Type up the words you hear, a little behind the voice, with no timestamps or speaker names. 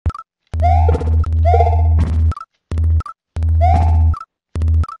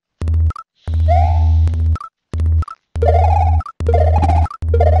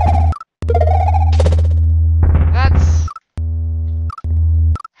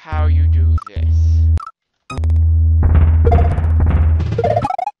you do this.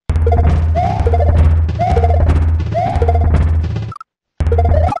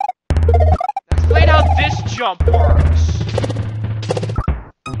 Explain how this jump works.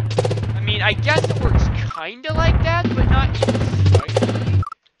 I mean, I guess it works kinda like that, but not even slightly.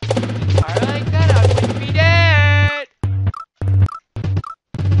 If it's entirely like that, I wouldn't be dead.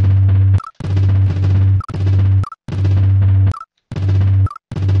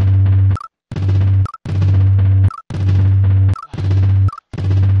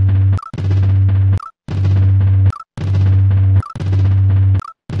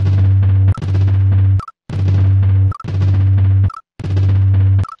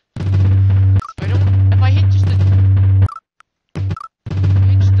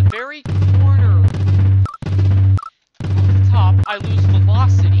 Very corner of the top, I lose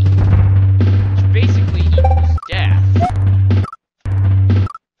velocity, which basically equals death.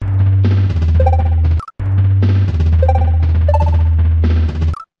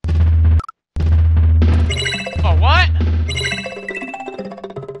 Oh, what?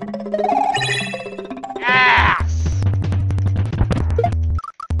 Ass!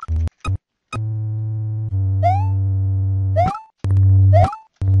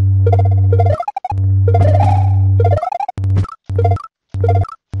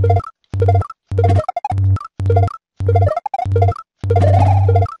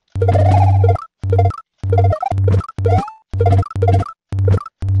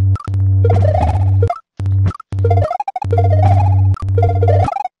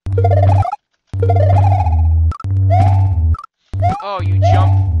 Oh, you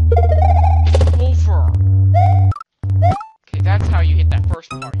jump over. Okay, that's how you hit that first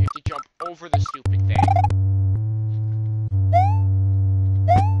part. You have to jump over the stupid thing.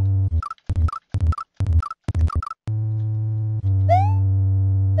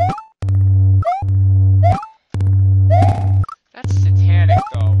 That's satanic,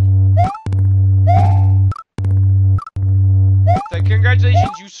 though. So,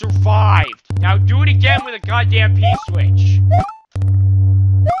 congratulations, you survived. Now do it again with a goddamn P-switch.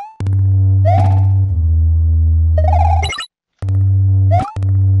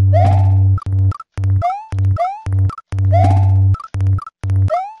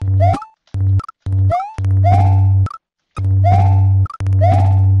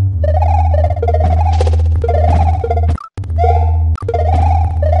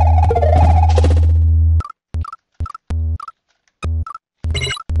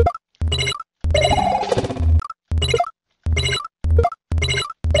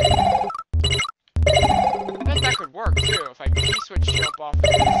 Work too if I P-switch jump off of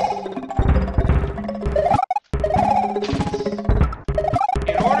this.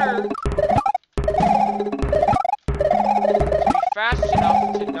 In order to be fast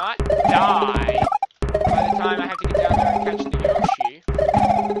enough to not die by the time I have to get down there and catch the Yoshi,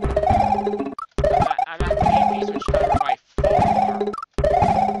 I'm not going to be P-switch timer by far.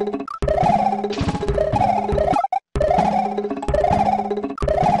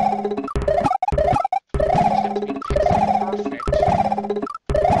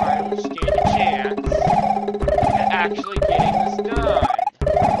 Actually getting this done.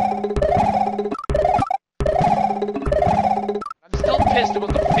 I'm still pissed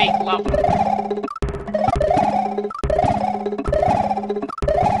about the fake level.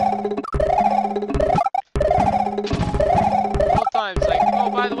 All times like, oh,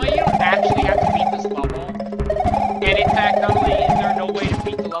 by the way, you don't actually have to beat this level. And in fact, not only is there no way to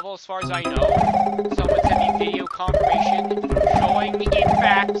beat the level as far as I know, someone sent me video confirmation showing me in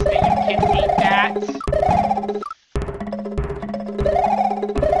fact that you can beat that.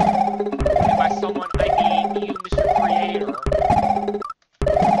 Someone, I mean you, Mr. Creator.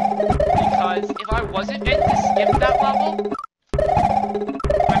 Because if I wasn't meant to skip that level,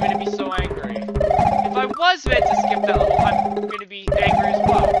 I'm gonna be so angry. If I was meant to skip that level, I'm gonna be angry as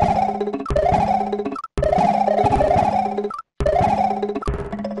well.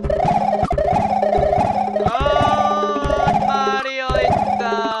 Oh,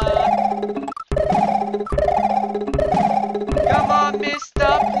 Mariolita! Come on,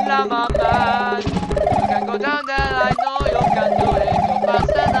 Mr. Plumber Man! Go down there, I know you can do it. You're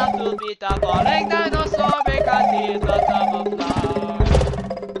fast enough to beat a falling dinosaur because he's not top of life.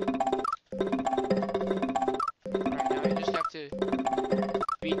 Right, now you just have to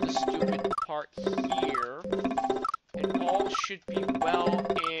beat the stupid part here, and all should be well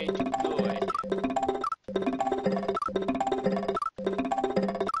and good.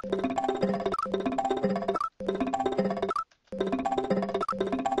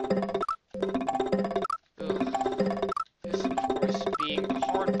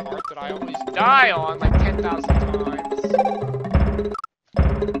 die on like 10,000 times.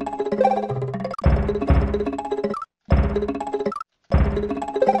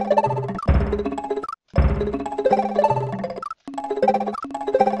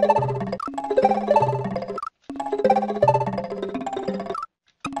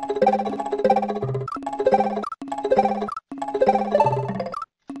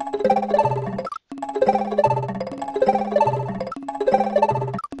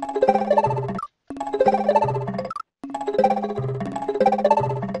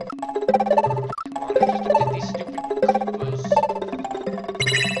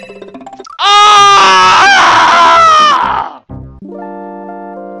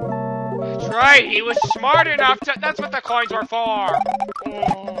 Right, he was smart enough to— that's what the coins were for!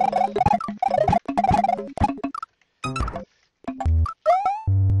 Oh.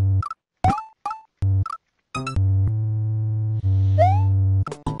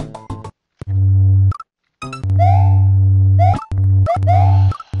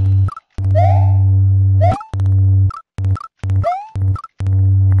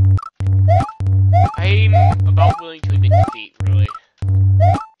 I'm about willing to admit defeat, really.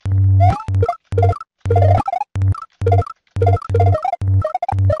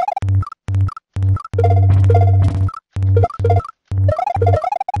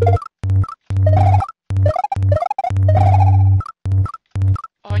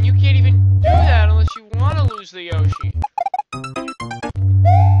 Oh, and you can't even do that unless you want to lose the Yoshi.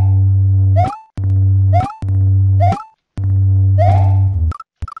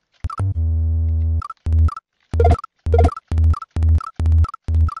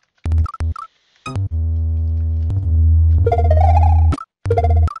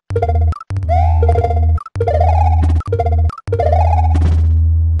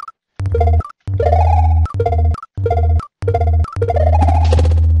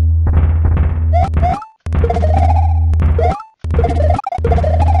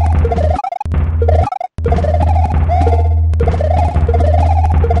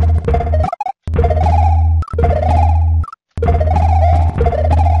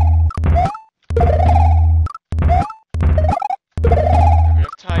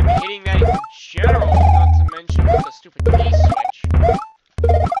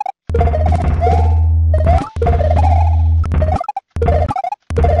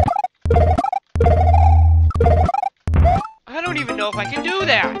 I don't even know if I can do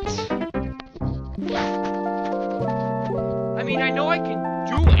that! I mean, I know I can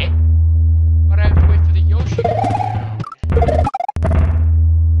do it, but I have to wait for the Yoshi to come down.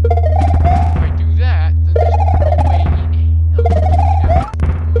 If I do that, then there's no way in hell to get out of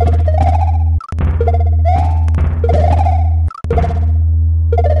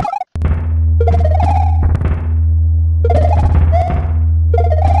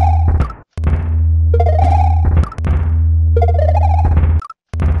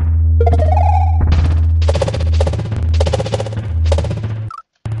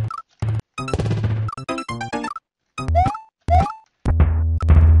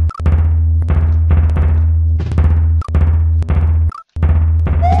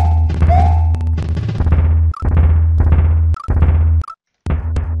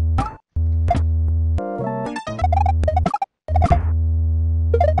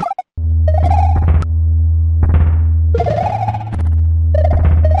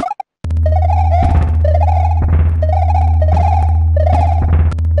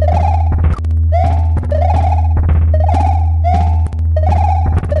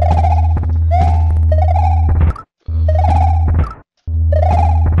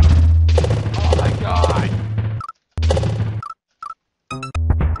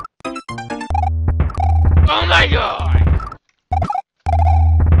oh my god!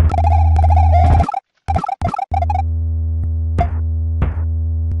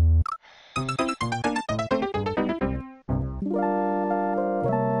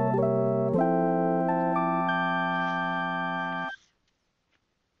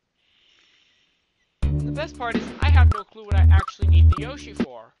 The best part is I have no clue what I actually need the Yoshi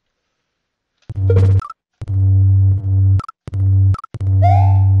for.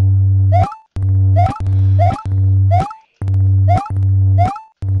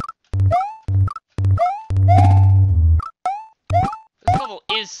 This level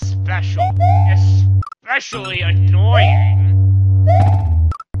is special, especially annoying.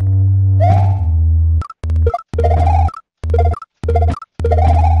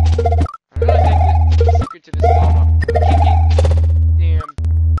 I really think the secret to this level is kicking damn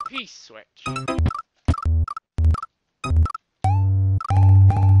peace switch. I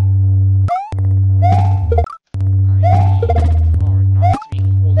need or not to be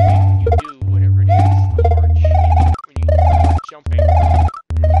holding it when you do.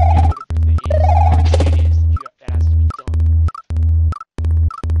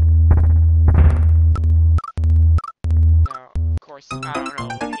 don't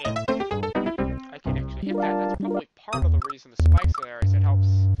know if I can actually hit that. That's probably part of the reason the spikes are there, is it helps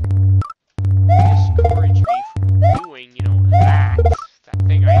discourage me from doing, you know, that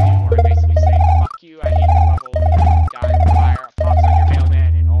thing I do where I basically say, fuck you, I hate your level, you die in the fire, pops on your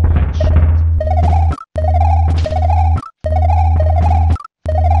mailman, and all that shit.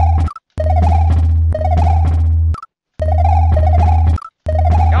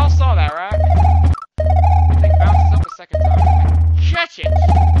 Y'all saw that, right? The thing bounces up a second time. Catch it!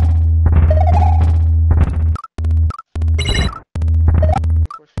 Of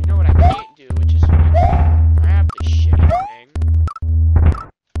course, we know what I can't do, which is actually grab the shitty thing.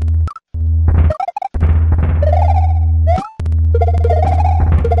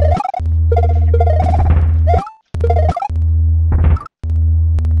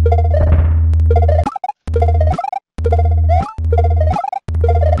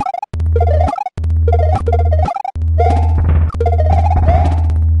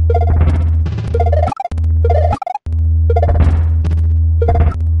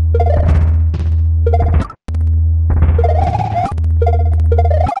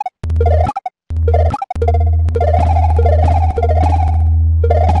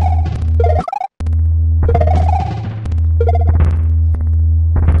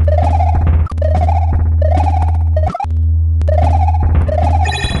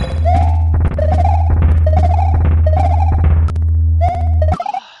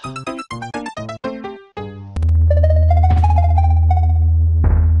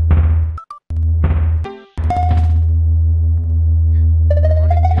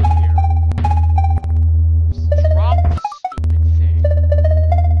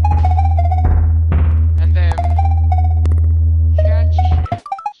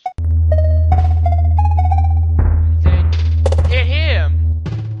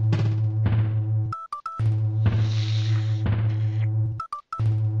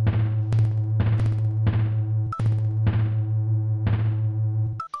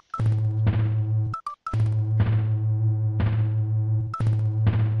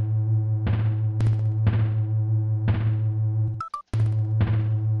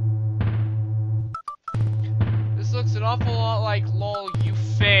 Looks an awful lot like lol, you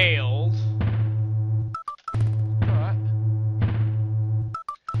failed. But I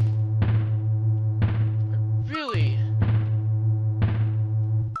really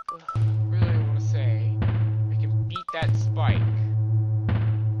want to say I can beat that spike.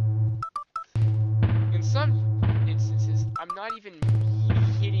 In some instances, I'm not even